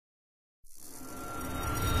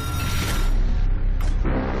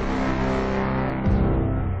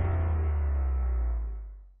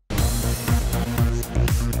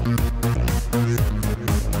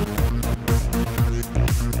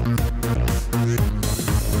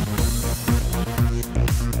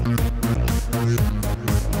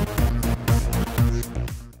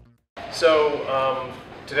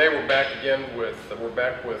Today we're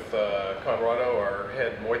back with Conrado, our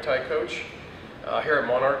head Muay Thai coach here at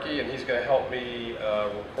Monarchy, and he's going to help me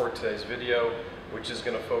record today's video, which is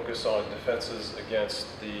going to focus on defenses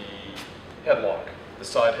against the headlock, the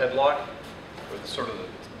side headlock, with sort of the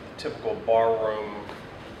typical barroom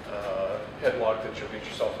headlock that you'll get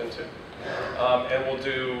yourself into. And we'll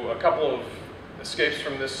do a couple of escapes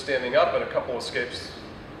from this standing up and a couple of escapes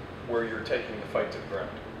where you're taking the fight to the ground,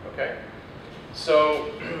 okay? So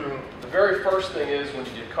the very first thing is when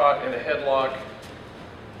you get caught in a headlock,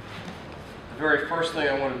 the very first thing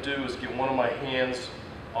I want to do is get one of my hands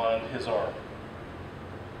on his arm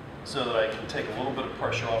so that I can take a little bit of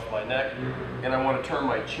pressure off my neck, and I want to turn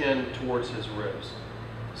my chin towards his ribs.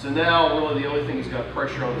 So now really the only thing he's got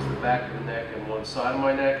pressure on is the back of the neck and one side of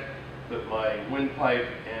my neck, but my windpipe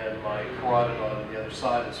and my carotid on the other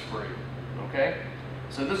side is free, okay?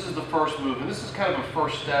 So this is the first move, and this is kind of a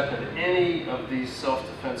first step in any of these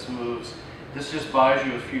self-defense moves. This just buys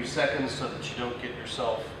you a few seconds so that you don't get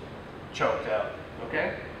yourself choked out,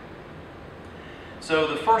 okay? So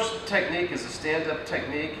the first technique is a stand-up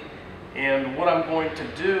technique, and what I'm going to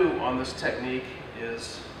do on this technique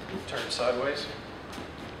is turn sideways.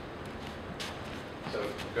 So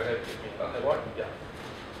go ahead, give me a headlock. Yeah.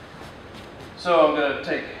 So I'm going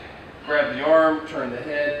to grab the arm, turn the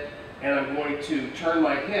head, and I'm going to turn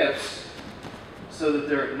my hips so that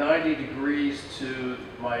they're at 90 degrees to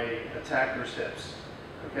my attacker's hips,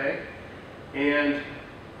 okay? And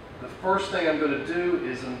the first thing I'm going to do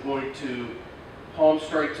is I'm going to palm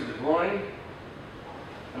strike to the groin.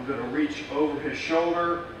 I'm going to reach over his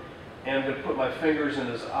shoulder, and I'm going to put my fingers in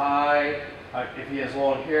his eye. If he has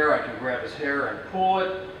long hair, I can grab his hair and pull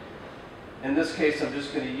it. In this case, I'm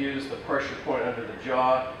just going to use the pressure point under the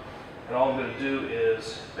jaw. And all I'm going to do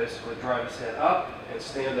is basically drive his head up and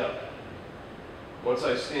stand up. Once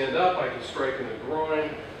I stand up, I can strike in the groin,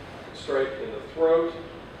 strike in the throat,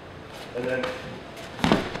 and then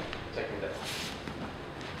take him down.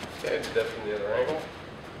 Okay, do that from the other angle.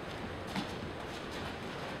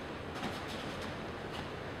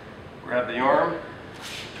 Grab the arm,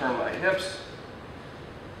 turn my hips,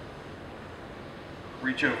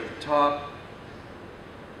 reach over the top,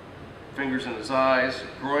 fingers in his eyes,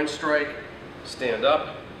 groin strike, stand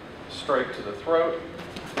up, strike to the throat,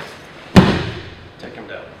 take him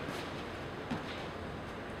down.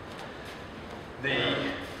 The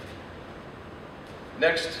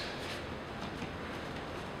next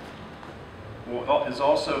is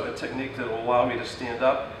also a technique that will allow me to stand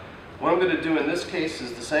up. What I'm going to do in this case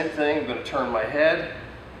is the same thing. I'm going to turn my head,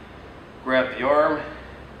 grab the arm.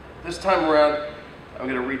 This time around, I'm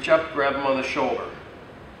going to reach up, grab him on the shoulder.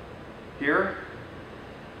 Here,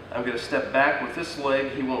 I'm going to step back with this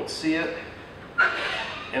leg, he won't see it,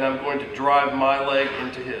 and I'm going to drive my leg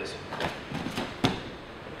into his.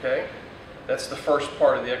 Okay? That's the first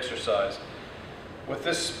part of the exercise. With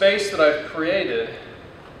this space that I've created,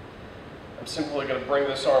 I'm simply going to bring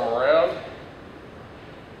this arm around,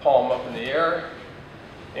 palm up in the air,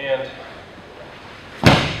 and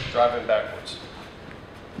drive him backwards.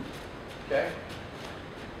 Okay?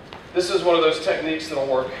 This is one of those techniques that'll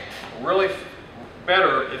work really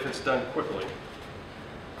better if it's done quickly.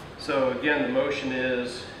 So again, the motion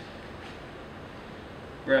is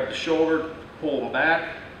grab the shoulder, pull him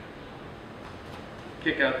back,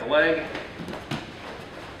 kick out the leg,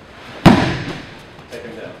 take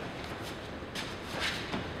him down.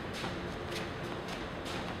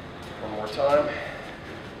 One more time.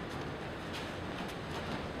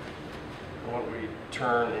 Why don't we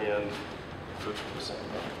turn and go to the same way.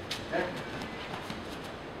 Okay.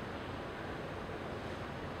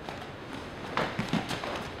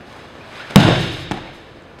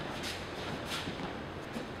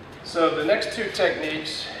 So the next two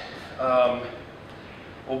techniques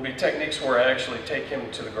will be techniques where I actually take him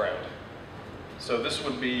to the ground. So this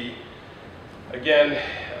would be, again,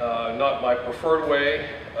 not my preferred way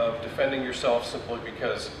of defending yourself, simply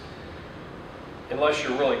because unless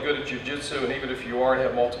you're really good at jiu-jitsu, and even if you are and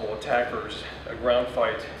have multiple attackers, a ground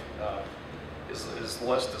fight is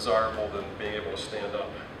less desirable than being able to stand up.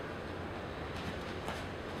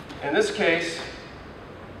 In this case,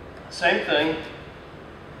 same thing.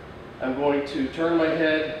 I'm going to turn my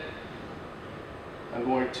head, I'm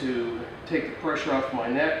going to take the pressure off my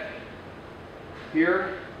neck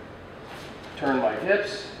here, turn my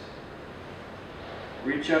hips,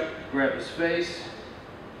 reach up, grab his face,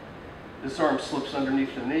 this arm slips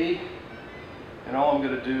underneath the knee, and all I'm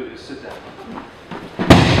going to do is sit down.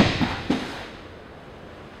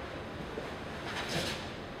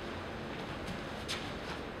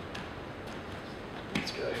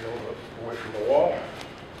 Let's get a little bit away from the wall.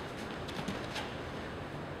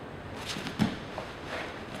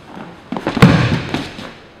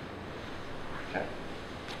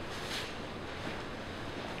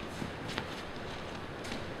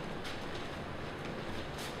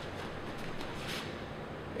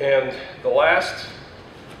 And the last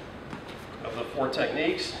of the 4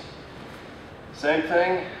 techniques, same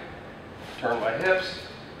thing, turn my hips,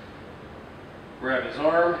 grab his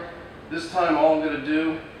arm. This time all I'm going to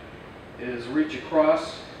do is reach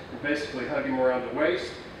across and basically hug him around the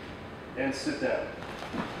waist and sit down.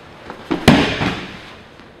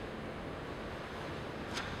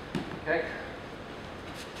 Okay.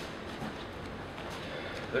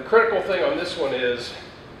 The critical thing on this one is,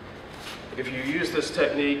 if you use this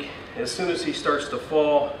technique, as soon as he starts to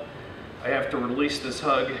fall, I have to release this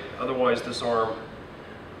hug, otherwise this arm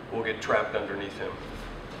will get trapped underneath him.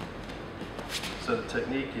 So the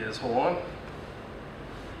technique is, hold on.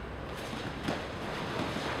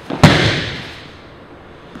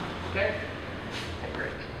 Okay,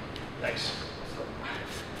 great, nice.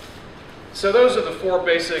 So those are the 4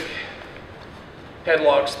 basic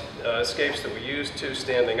headlocks, escapes that we use: 2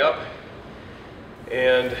 standing up,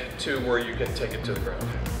 and 2 where you can take it to the ground.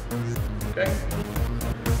 Okay?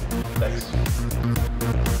 Thanks.